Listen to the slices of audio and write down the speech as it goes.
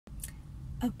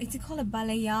it's called a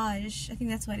balayage. I think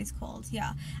that's what it's called.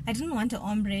 Yeah, I didn't want an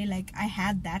ombre. Like, I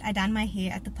had that. I done my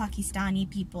hair at the Pakistani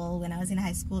people when I was in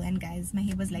high school, and guys, my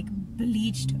hair was like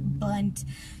bleached, burnt.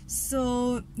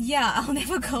 So yeah, I'll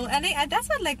never go. And that's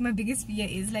what like my biggest fear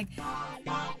is. Like,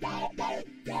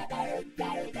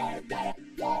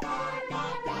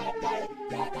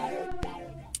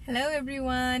 hello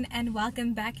everyone, and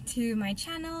welcome back to my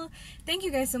channel. Thank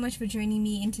you guys so much for joining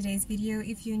me in today's video.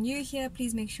 If you're new here,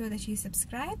 please make sure that you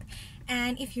subscribe,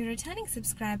 and if you're a returning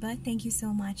subscriber, thank you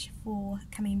so much for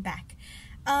coming back.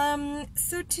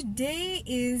 So today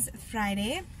is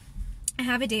Friday. I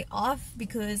have a day off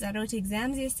because I wrote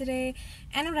exams yesterday,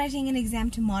 and I'm writing an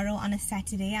exam tomorrow on a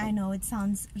Saturday. I know it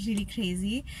sounds really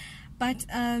crazy, but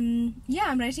yeah,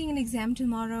 I'm writing an exam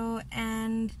tomorrow,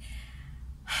 and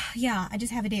yeah, I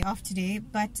just have a day off today,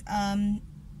 but I'm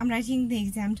writing the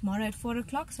exam tomorrow at 4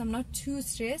 o'clock, so I'm not too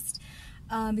stressed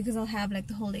because I'll have like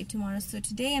the whole day tomorrow. So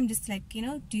today I'm just like, you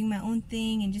know, doing my own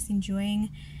thing and just enjoying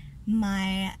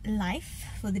my life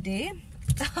for the day.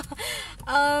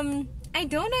 I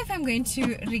don't know if I'm going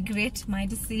to regret my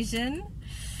decision,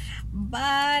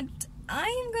 but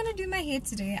I am gonna do my hair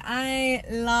today. I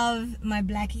love my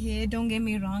black hair, don't get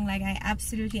me wrong. Like, I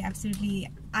absolutely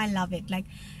I love it. Like,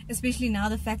 especially now,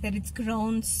 the fact that it's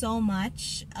grown so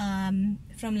much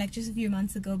from like just a few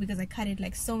months ago, because I cut it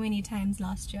like so many times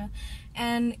last year,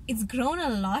 and it's grown a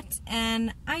lot.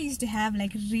 And I used to have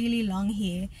like really long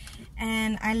hair,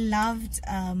 and I loved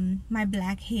my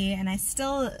black hair, and I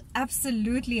still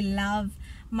absolutely love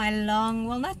my long,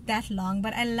 well, not that long,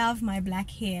 but I love my black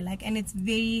hair. Like, and it's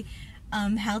very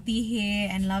healthy hair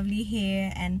and lovely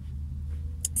hair and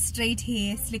straight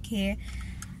hair, slick hair.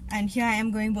 And here I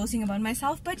am going boasting about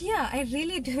myself, but yeah, I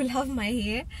really do love my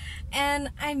hair. And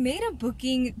I made a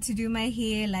booking to do my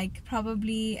hair like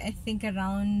probably, I think,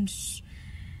 around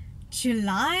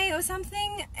July or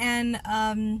something, and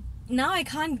now I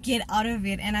can't get out of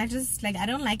it, and I just like, I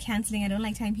don't like cancelling, I don't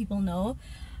like telling people no.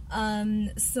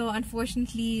 So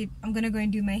unfortunately I'm gonna go and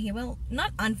do my hair. Well,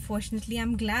 not unfortunately,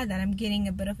 I'm glad that I'm getting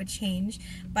a bit of a change,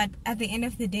 but at the end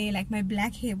of the day, like, my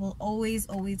black hair will always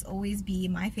be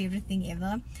my favorite thing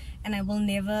ever, and I will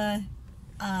never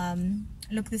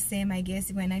look the same, I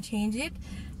guess, when I change it.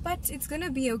 But it's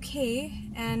gonna be okay.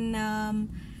 And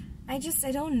I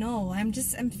don't know, I'm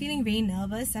feeling very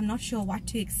nervous. I'm not sure what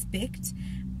to expect,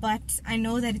 but I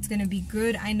know that it's gonna be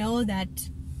good. I know that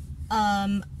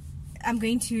I'm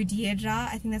going to Deirdre,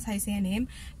 I think that's how you say her name,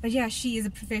 but yeah, she is a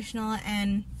professional,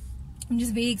 and I'm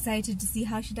just very excited to see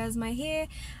how she does my hair.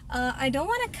 I don't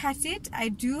want to cut it. I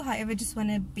do, however, just want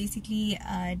to basically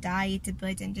dye it a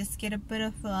bit and just get a bit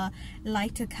of a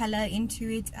lighter color into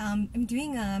it. I'm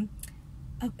doing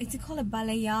it's called a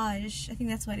balayage. I think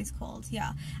that's what it's called.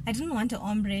 Yeah, I didn't want an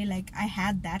ombre. Like, I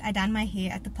had that. I done my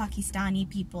hair at the Pakistani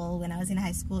people when I was in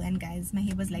high school, and guys, my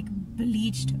hair was like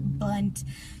bleached, burnt.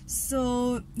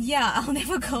 So yeah, I'll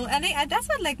never go. And that's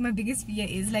what like my biggest fear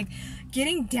is, like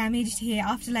getting damaged hair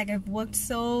after like I've worked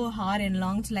so hard and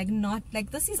long to like not,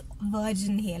 like, this is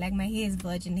virgin hair. Like, my hair is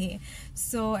virgin hair.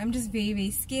 So I'm just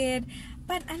very scared,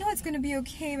 but I know it's gonna be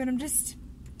okay. But I'm just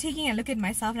taking a look at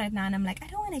myself right now, and I'm like, I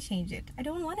don't want to change it. I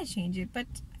don't want to change it, but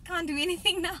I can't do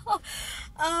anything now.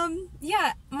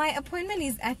 Yeah, my appointment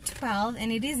is at 12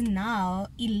 and it is now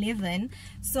 11,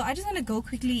 so I just want to go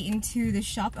quickly into the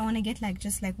shop. I want to get like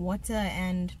just like water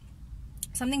and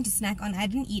something to snack on. I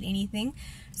didn't eat anything,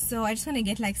 so I just want to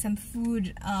get like some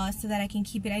food so that I can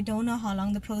keep it. I don't know how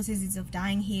long the process is of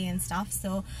dyeing hair and stuff,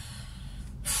 so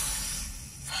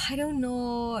I don't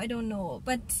know,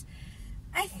 but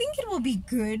I think it will be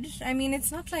good. I mean,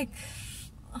 it's not like,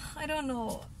 I don't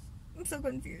know, I'm so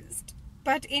confused.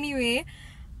 But anyway,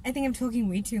 I think I'm talking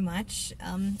way too much.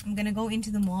 I'm gonna go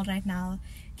into the mall right now,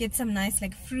 get some nice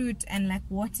like fruit and like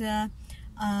water,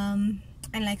 and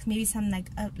like maybe some like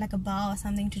a bar or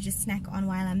something to just snack on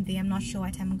while I'm there. I'm not sure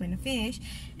what time I'm going to finish,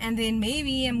 and then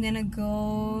maybe I'm going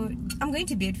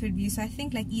to Bedford View, so I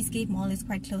think like Eastgate Mall is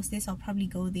quite close there, so I'll probably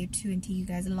go there too and take you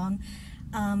guys along,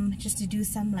 just to do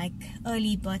some like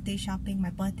early birthday shopping.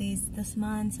 My birthday is this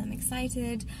month, so I'm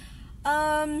excited.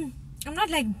 I'm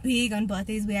not like big on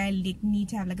birthdays where I like need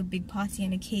to have like a big party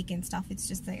and a cake and stuff. It's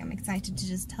just like I'm excited to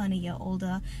just turn a year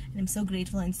older, and I'm so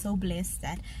grateful and so blessed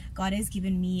that God has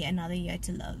given me another year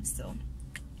to live. So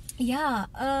yeah,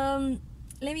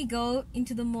 let me go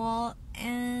into the mall,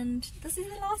 and this is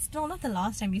the last, well, not the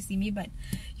last time you see me, but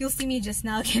you'll see me just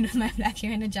now again with my black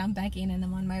hair, and I jump back in and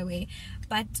I'm on my way.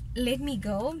 But let me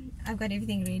go. I've got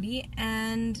everything ready,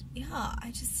 and yeah,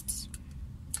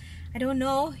 I don't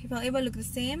know if I'll ever look the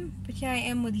same, but here I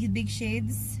am with these big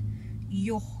shades.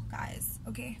 Yo, guys.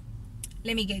 Okay,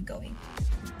 let me get going.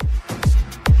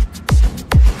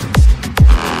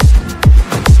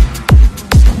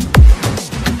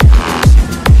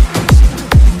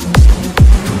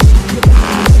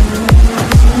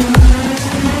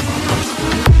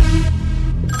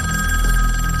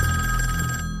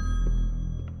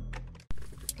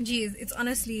 Geez, it's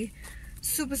honestly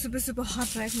super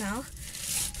hot right now.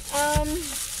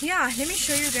 Yeah, let me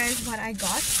show you guys what I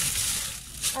got.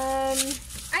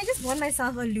 I just bought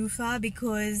myself a loofah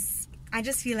because I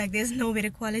just feel like there's no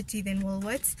better quality than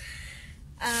Woolworths.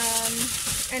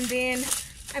 And then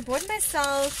I bought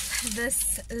myself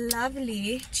this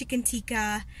lovely chicken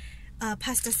tikka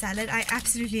pasta salad. I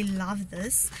absolutely love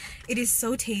this. It is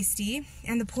so tasty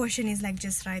and the portion is like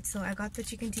just right. So I got the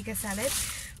chicken tikka salad,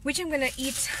 which I'm gonna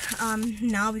eat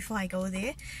now before I go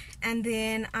there. And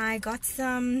then I got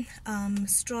some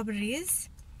strawberries.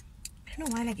 I don't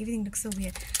know why like everything looks so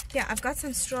weird. Yeah, I've got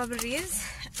some strawberries,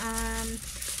 and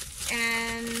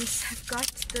I've got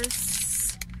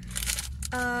this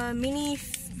mini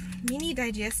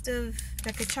digestive,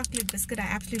 like a chocolate biscuit. I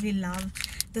absolutely love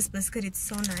this biscuit, it's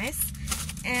so nice.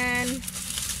 And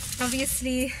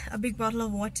obviously a big bottle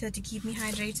of water to keep me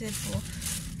hydrated for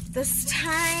this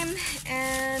time.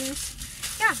 And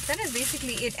yeah, that is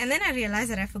basically it. And then I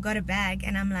realized that I forgot a bag,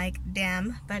 and I'm like,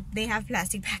 damn, but they have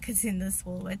plastic packets in this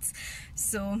Woolworths,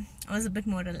 so I was a bit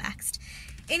more relaxed.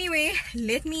 Anyway,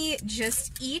 let me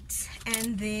just eat.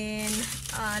 And then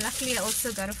luckily I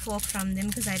also got a fork from them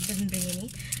because I didn't bring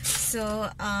any. So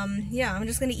yeah, I'm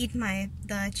just gonna eat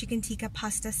the chicken tikka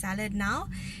pasta salad now,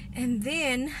 and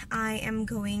then I am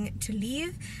going to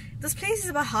leave. This place is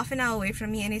about half an hour away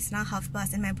from me, and it's now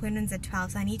 12:30 and my appointment's at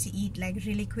 12, so I need to eat like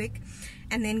really quick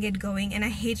and then get going. And I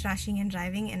hate rushing and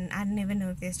driving, and I never know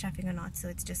if there's traffic or not, so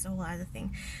it's just a whole other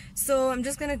thing. So I'm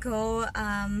just gonna go,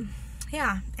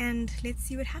 yeah, and let's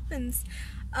see what happens.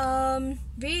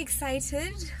 Very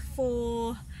excited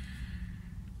for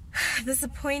this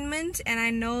appointment, and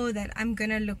I know that I'm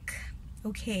gonna look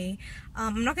okay.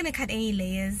 I'm not gonna cut any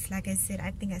layers, like I said.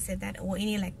 I think I said that, or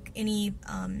I'm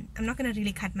not gonna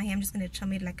really cut my hair. I'm just gonna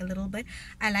trim it like a little bit.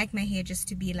 I like my hair just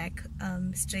to be like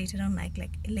straight. I don't like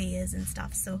layers and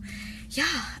stuff. So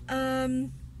yeah,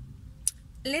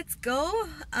 let's go.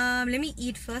 Let me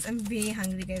eat first. I'm very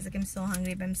hungry, guys. Like, I'm so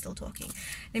hungry, but I'm still talking.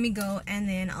 Let me go, and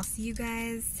then I'll see you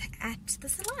guys at the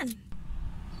salon.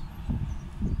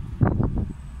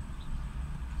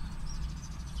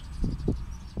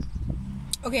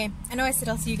 Okay, I know I said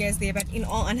I'll see you guys there, but in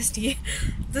all honesty,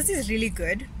 this is really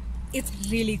good. It's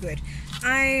really good.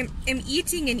 I am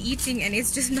eating and eating, and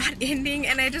it's just not ending,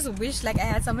 and I just wish like I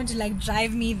had someone to like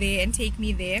drive me there and take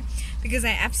me there, because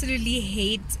I absolutely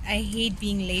hate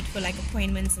being late for like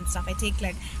appointments and stuff. I take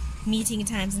like meeting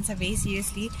times and stuff very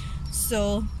seriously.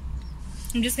 So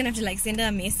I'm just gonna have to like send her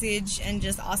a message and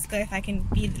just ask her if I can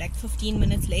be like 15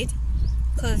 minutes late,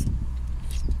 because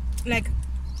like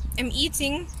I'm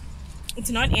eating, it's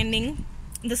not ending.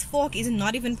 This fork is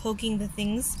not even poking the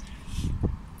things.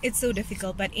 It's so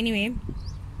difficult. But anyway,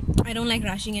 I don't like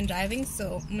rushing and driving,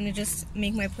 so I'm gonna just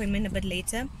make my appointment a bit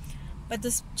later. But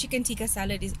this chicken tikka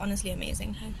salad is honestly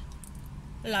amazing.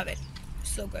 I love it.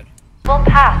 So good. We'll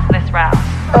pass this round.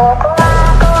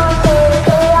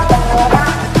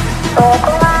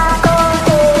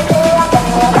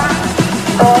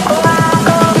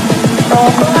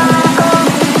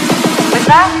 With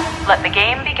that, let the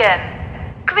game begin.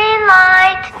 Green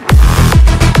light!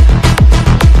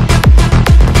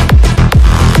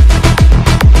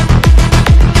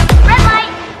 Red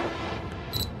light!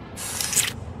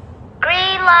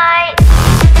 Green light!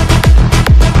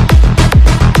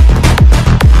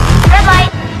 Red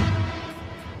light!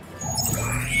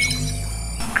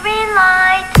 Green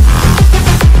light!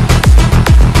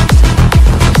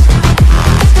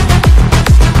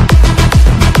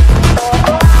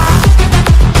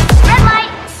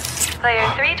 Player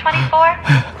 324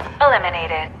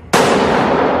 eliminated.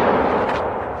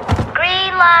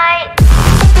 Green light.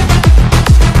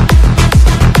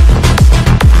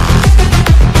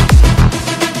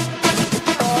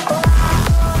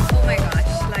 Oh my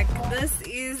gosh, like this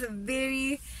is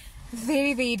very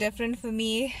different for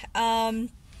me. But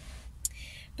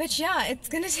yeah, it's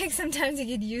gonna take some time to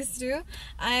get used to.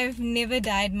 I've never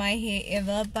dyed my hair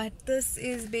ever, but this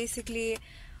is basically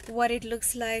what it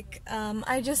looks like.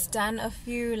 I just done a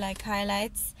few like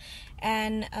highlights,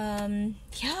 and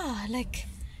yeah, like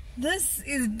this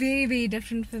is very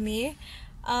different for me.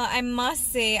 I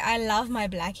must say I love my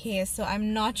black hair, so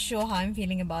I'm not sure how I'm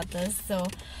feeling about this, so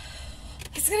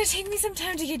it's gonna take me some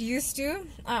time to get used to.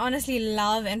 I honestly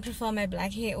love and prefer my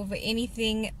black hair over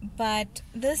anything, but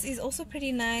this is also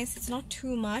pretty nice. It's not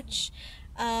too much.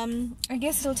 I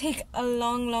guess it'll take a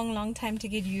long time to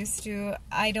get used to.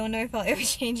 I don't know if I'll ever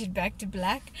change it back to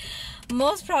black.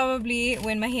 Most probably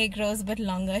when my hair grows a bit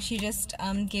longer. She just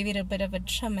gave it a bit of a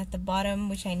trim at the bottom,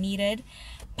 which I needed.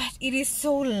 But it is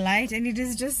so light, and it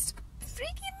is just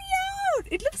freaking me out.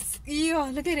 It looks,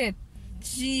 yeah, look at it.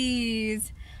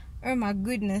 Jeez. Oh my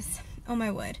goodness, oh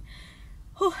my word.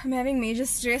 Whew, I'm having major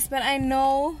stress, but I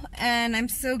know and I'm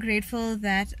so grateful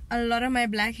that a lot of my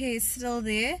black hair is still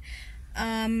there.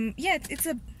 Yeah, it's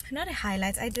a not a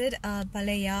highlights. I did a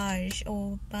balayage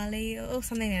or ballet or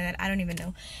something like that. I don't even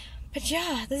know. But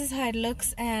yeah, this is how it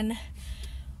looks, and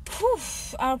whew,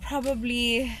 I'll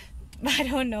probably, I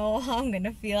don't know how I'm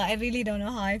gonna feel. I really don't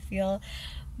know how I feel,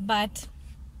 but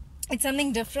it's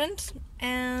something different,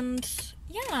 and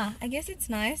yeah, I guess it's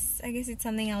nice. I guess it's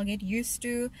something I'll get used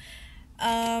to.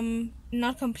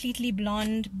 Not completely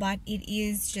blonde, but it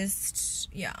is just,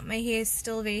 yeah, my hair is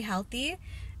still very healthy,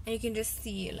 and you can just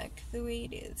see like the way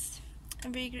it is.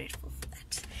 I'm very grateful for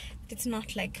that. It's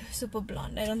not like super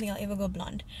blonde. I don't think I'll ever go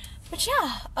blonde, but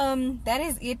yeah, that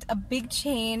is it. A big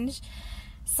change,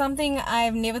 something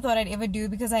I've never thought I'd ever do,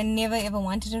 because I never ever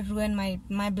wanted to ruin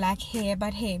my black hair.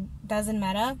 But hey, doesn't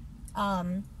matter.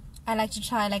 I like to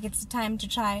try, like, it's time to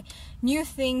try new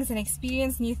things and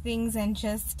experience new things and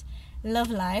just live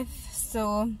life.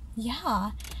 So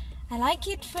yeah, I like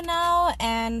it for now,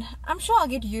 and I'm sure I'll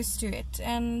get used to it.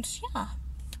 And yeah,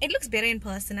 it looks better in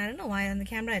person. I don't know why on the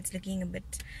camera it's looking a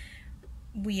bit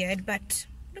weird, but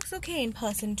it looks okay in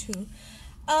person too.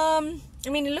 I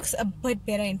mean, it looks a bit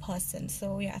better in person,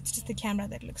 so yeah, it's just the camera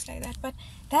that looks like that. But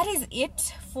that is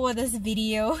it for this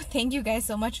video. Thank you guys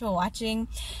so much for watching.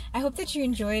 I hope that you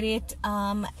enjoyed it.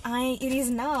 It is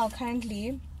now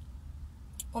currently,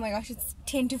 oh my gosh, it's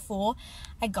 10 to 4.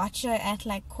 I got here at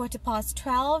like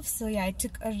 12:15, so yeah, it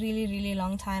took a really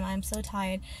long time. I'm so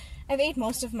tired. I've ate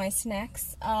most of my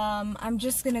snacks. I'm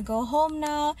just gonna go home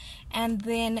now and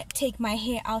then take my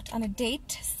hair out on a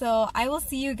date. So I will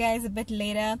see you guys a bit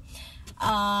later.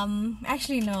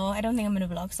 Actually no, I don't think I'm gonna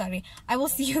vlog, sorry. I will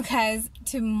see you guys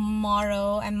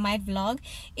tomorrow. I might vlog.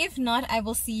 If not, I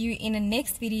will see you in the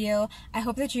next video. I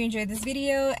hope that you enjoyed this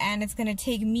video, and it's gonna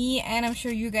take me, and I'm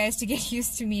sure you guys, to get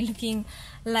used to me looking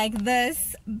like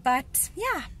this. But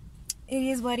yeah, it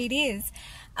is what it is.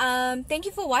 Thank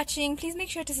you for watching. Please make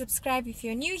sure to subscribe if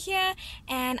you're new here,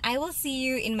 and I will see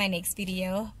you in my next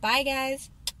video. Bye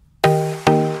guys.